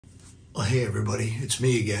Well, hey everybody, it's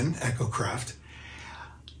me again, Echo Kraft,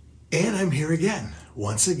 and I'm here again,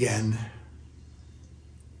 once again,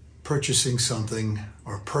 purchasing something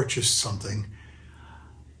or purchased something.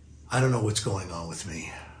 I don't know what's going on with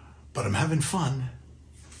me, but I'm having fun.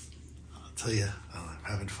 I'll tell you, I'm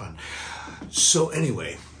having fun. So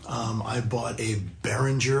anyway, I bought a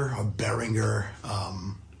Behringer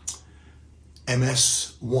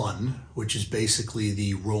MS-1, which is basically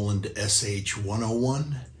the Roland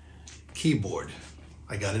SH-101 keyboard.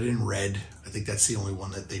 I got it in red. I think that's the only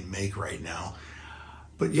one that they make right now.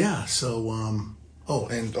 But yeah, so, oh,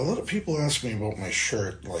 and a lot of people ask me about my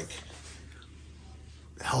shirt, like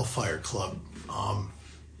Hellfire Club.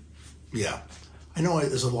 Yeah, I know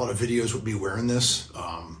there's a lot of videos with me wearing this.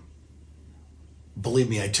 Believe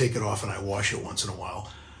me, I take it off and I wash it once in a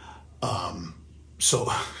while.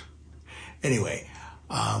 So anyway,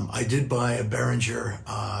 I did buy a Behringer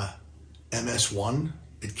MS-1.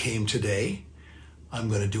 It came today. I'm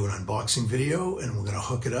going to do an unboxing video and we're going to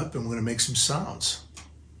hook it up and we're going to make some sounds.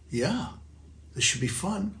 Yeah, this should be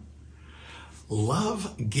fun.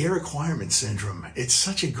 Love gear acquirement syndrome. It's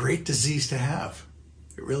such a great disease to have.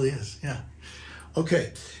 It really is, yeah.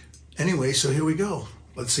 Okay, anyway, so here we go.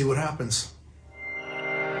 Let's see what happens.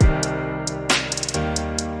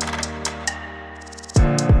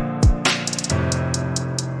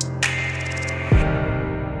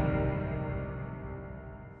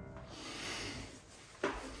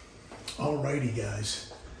 Alrighty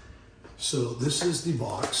guys, so this is the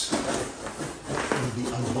box. I'm going to be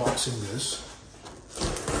unboxing this.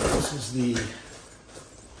 This is the,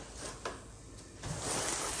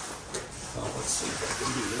 let's see if I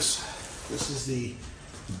can do this. This is the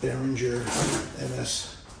Behringer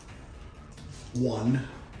MS-1.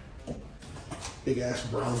 Big ass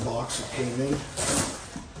brown box it came in.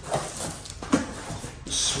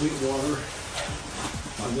 Sweetwater.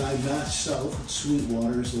 My guy Matt South at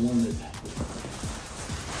Sweetwater is the one that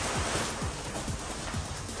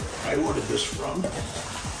I ordered this from.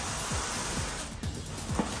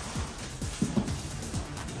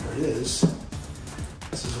 There it is.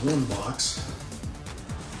 This is one box.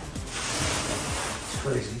 It's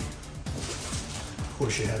crazy. Of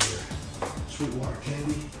course you have your Sweetwater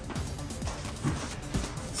candy.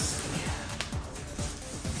 Let's see.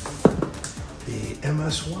 The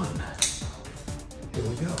MS-1. Here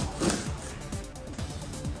we go.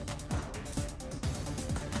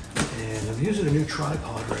 And I'm using a new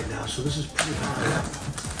tripod right now, so this is pretty high up.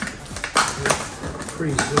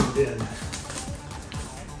 Pretty zoomed in.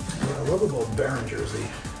 What I love about Behringer is they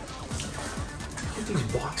get these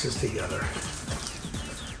boxes together.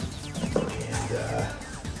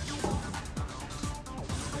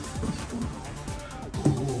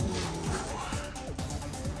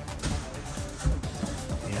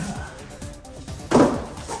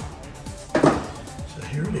 And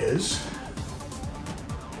here it is.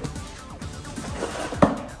 I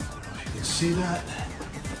don't know if you can see that.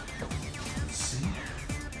 Let's see.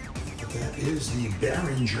 But that is the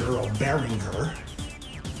Behringer or Behringer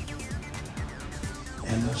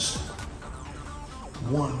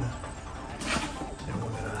MS-1. And we're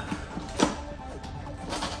gonna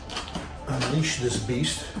unleash this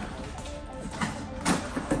beast.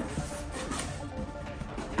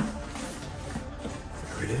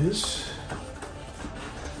 There it is.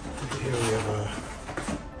 Here we have a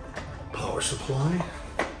power supply.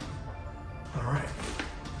 All right.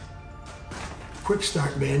 Quick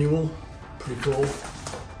start manual, pretty cool.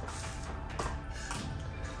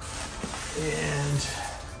 And,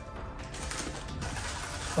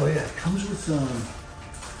 oh yeah, it comes with,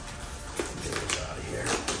 get it out of here.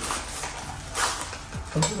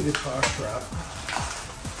 Comes with a guitar strap.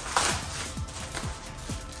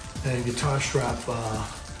 And guitar strap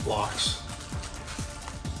locks,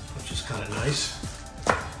 which is kind of nice.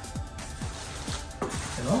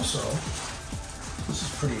 And also, this is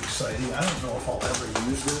pretty exciting. I don't know if I'll ever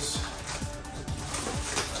use this.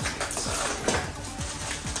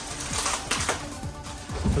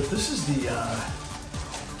 But this is the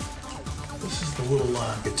little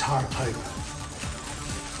guitar type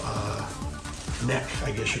neck,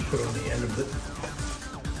 I guess you put on the end of it.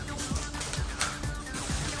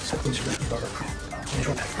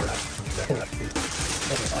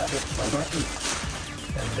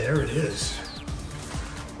 And there it is.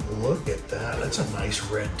 Look at that. That's a nice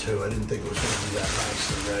red too. I didn't think it was going to be that nice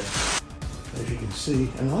and red. As you can see,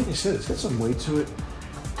 and like I said, it's got some weight to it.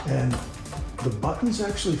 And the buttons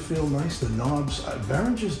actually feel nice. The knobs,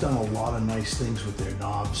 Behringer's done a lot of nice things with their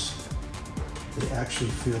knobs. They actually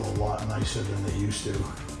feel a lot nicer than they used to.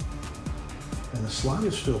 And the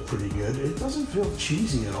sliders feel pretty good. It doesn't feel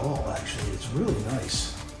cheesy at all, actually. It's really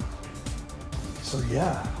nice. So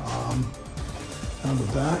yeah, on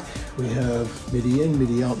the back we have MIDI in,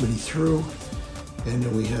 MIDI out, MIDI through, and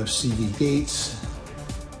then we have CV gates,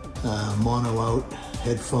 mono out,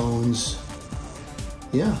 headphones.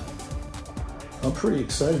 Yeah, I'm pretty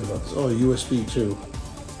excited about this. Oh, USB too,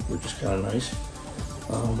 which is kind of nice.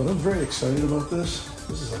 But I'm very excited about this.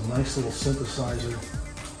 This is a nice little synthesizer.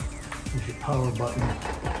 There's your power button.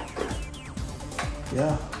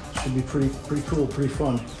 Yeah, should be pretty cool, pretty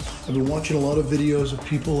fun. I've been watching a lot of videos of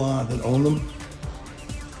people that own them.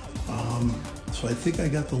 So I think I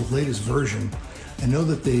got the latest version. I know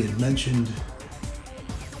that they had mentioned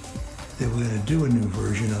they were going to do a new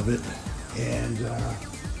version of it, and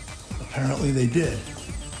apparently they did.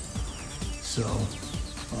 So,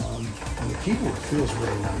 and the keyboard feels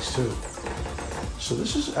really nice too. So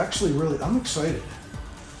this is actually really, I'm excited.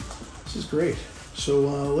 This is great. So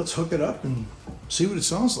let's hook it up and see what it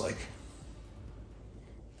sounds like.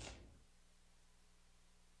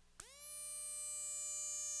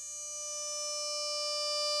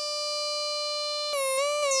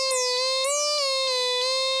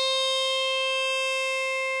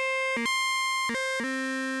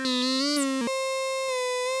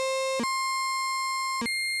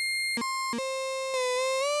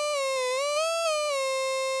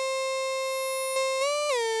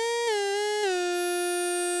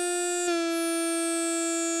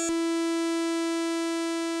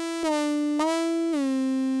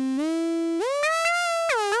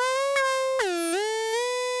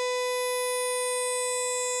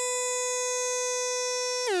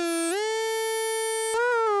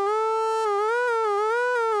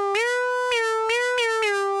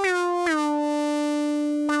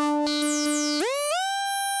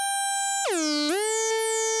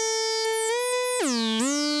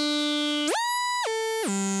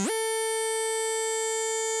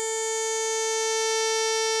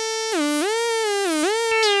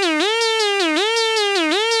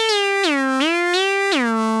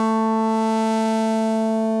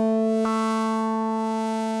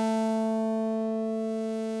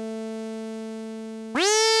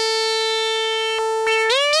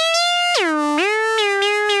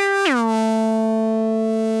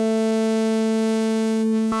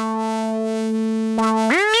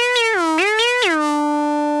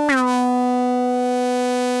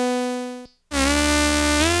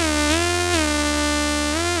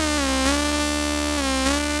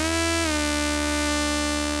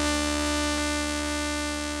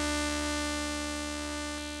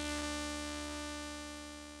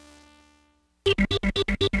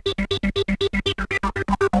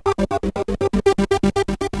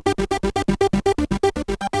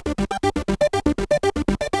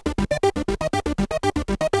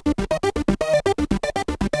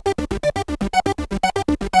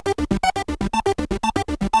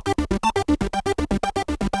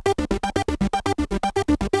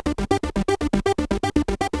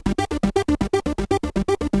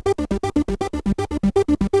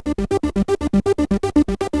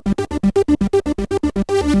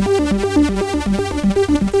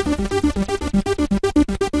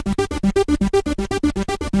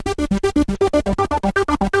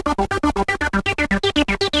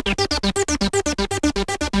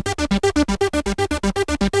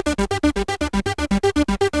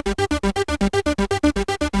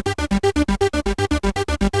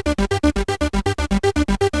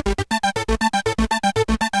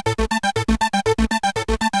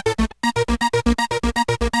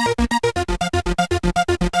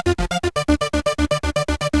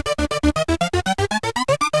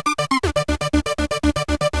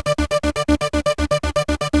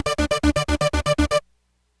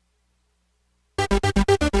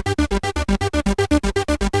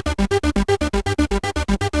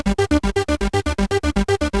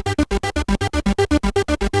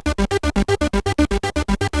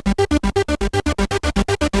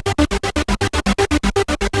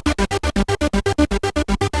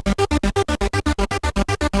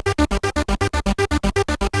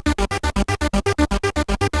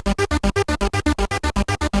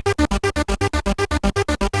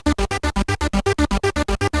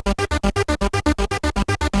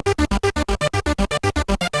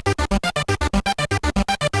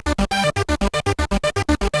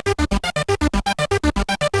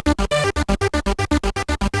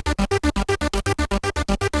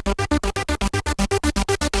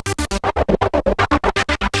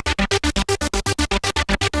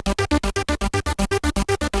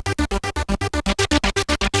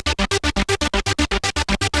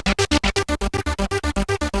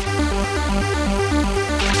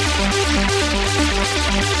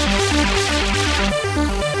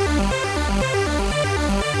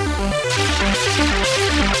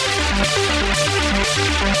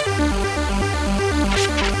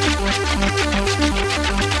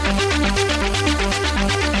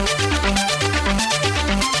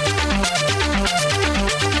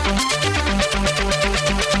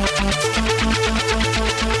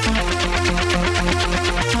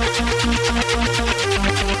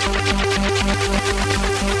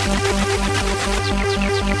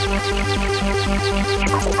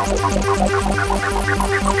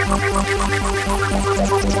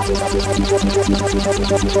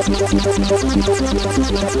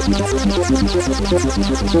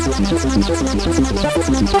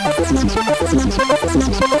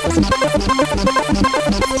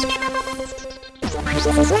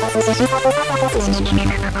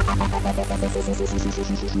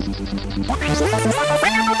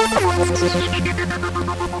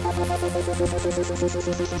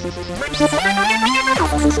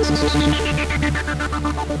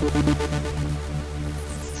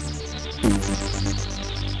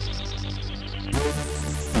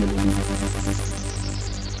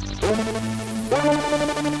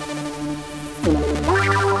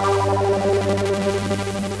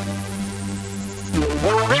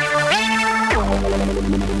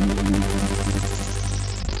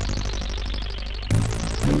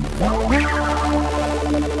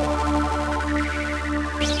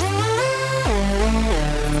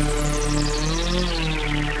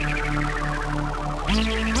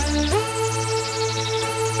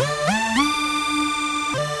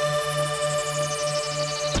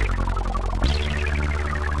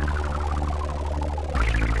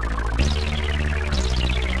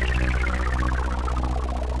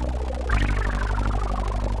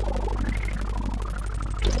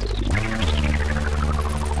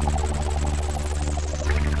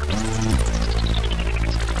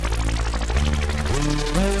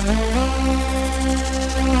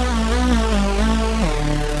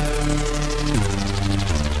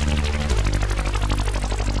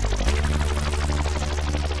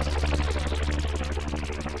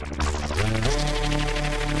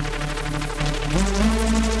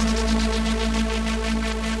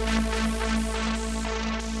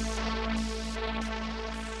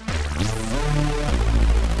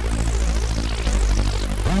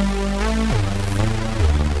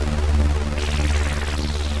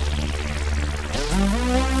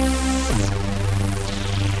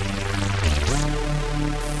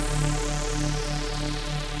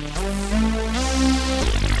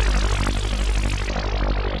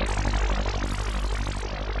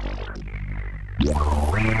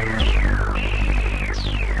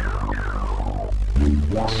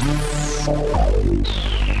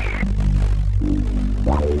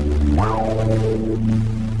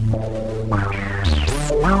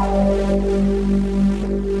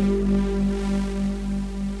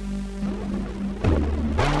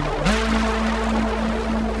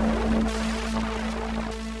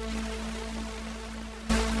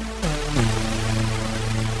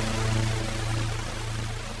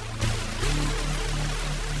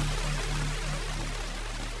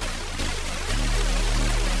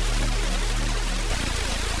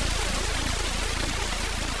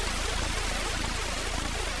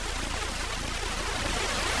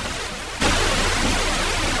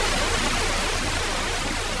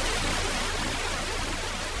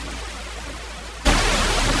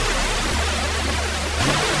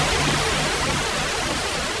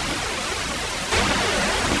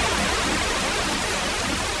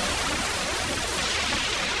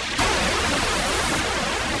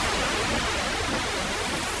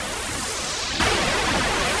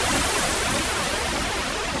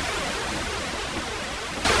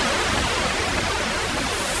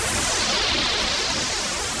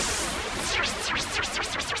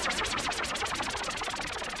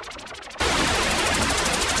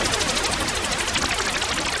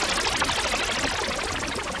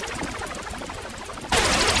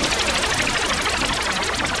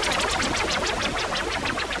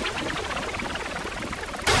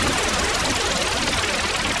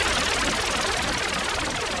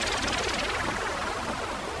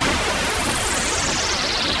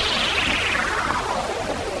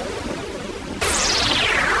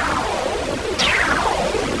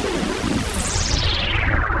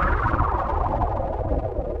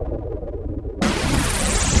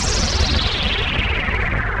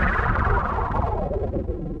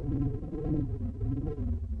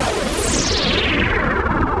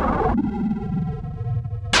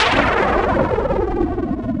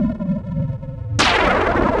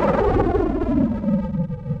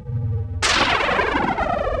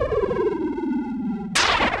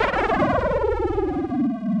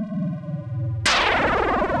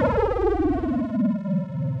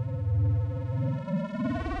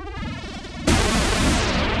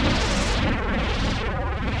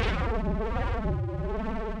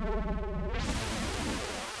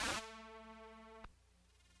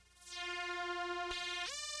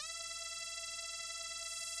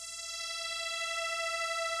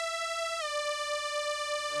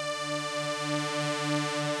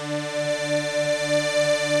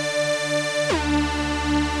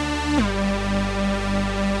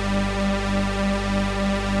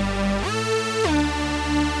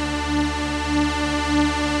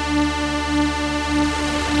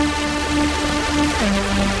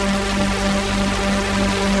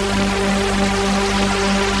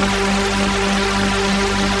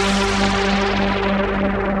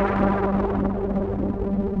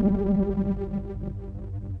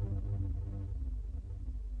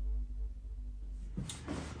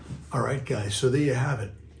 guys, so there you have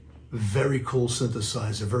it. Very cool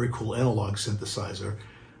synthesizer, very cool analog synthesizer.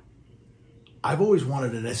 I've always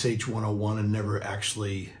wanted an SH-101 and never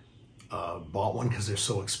actually bought one because they're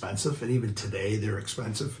so expensive, and even today they're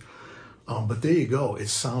expensive. But there you go. It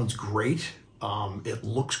sounds great. It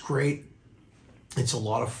looks great. It's a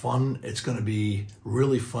lot of fun. It's going to be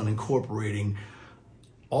really fun incorporating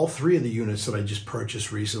all three of the units that I just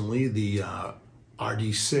purchased recently, the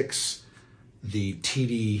RD6, the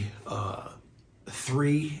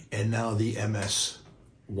TD3, and now the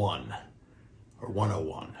MS-1 or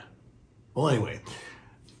 101. Well, anyway,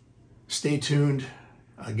 stay tuned.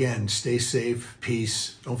 Again, stay safe,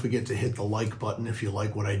 peace. Don't forget to hit the like button if you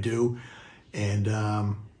like what I do,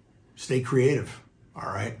 and stay creative,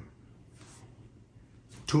 all right?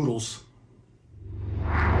 Toodles.